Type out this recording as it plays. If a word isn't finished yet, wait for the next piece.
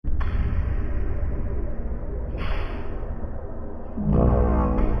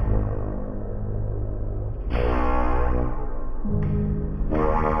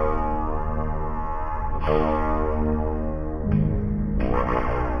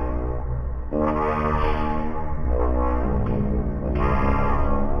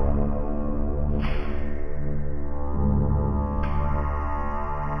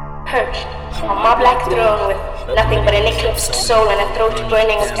Perched on my black throne with nothing but an eclipsed soul and a throat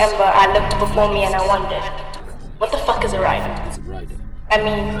burning as ember, I looked before me and I wondered, what the fuck is a rider? I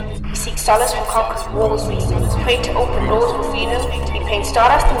mean, we seek solace from conquered walls, we pray to open doors for freedom, we paint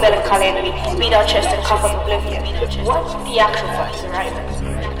stardust and melancholy, and we beat our chest and cough up oblivion. What the actual fuck is a rider?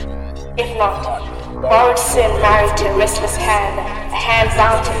 If not, borrowed sin married to a restless hand, a hand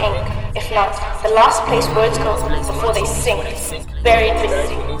bound to ink. If not, the last place words go before they sink, buried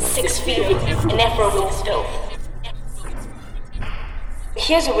beneath 6 feet of ineffable filth.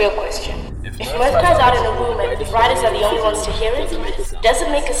 Here's a real question. If mirth cries out in a room and writers are the only ones to hear it, does it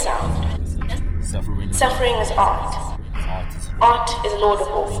make a sound? Suffering is art. Art is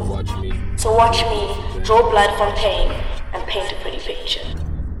laudable. So watch me draw blood from pain and paint a pretty picture.